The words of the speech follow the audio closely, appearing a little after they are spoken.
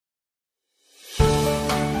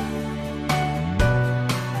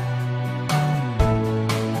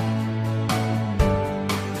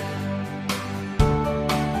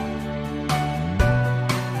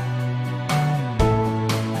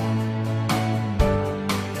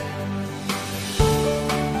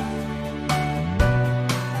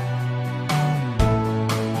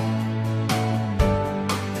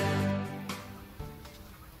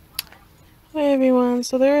And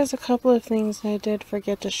so there is a couple of things I did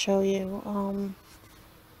forget to show you.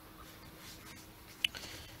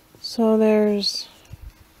 So there's,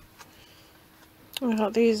 I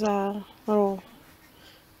got these little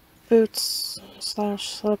boots slash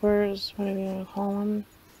slippers, whatever you want to call them.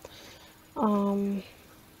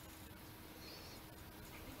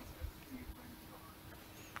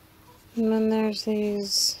 And then there's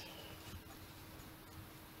these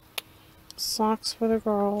socks for the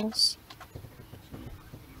girls.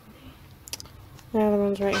 The other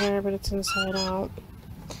one's right here, but it's inside out.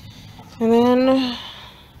 And then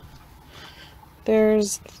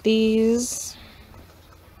there's these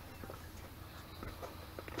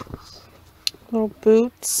little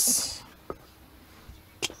boots.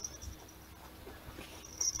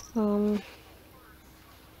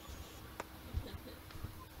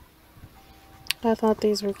 I thought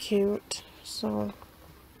these were cute, so,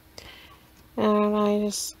 and I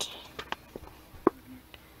just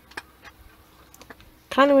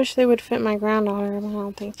kind of wish they would fit my granddaughter, but I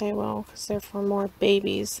don't think they will, because they're for more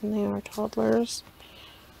babies than they are toddlers.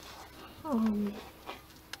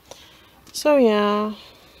 So yeah,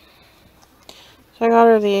 so I got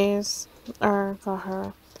her these, or got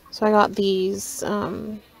her, so I got these,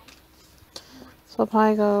 so I'll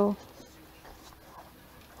probably go,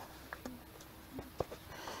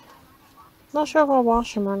 not sure if I'll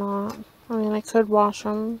wash them or not. I mean, I could wash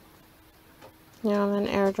them, you know, and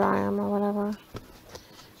then air dry them or whatever.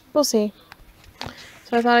 We'll see.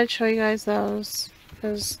 So I thought I'd show you guys those,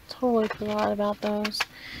 because totally forgot about those.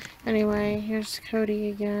 Anyway, here's Cody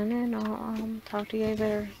again, and I'll talk to you guys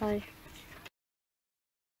later. Bye.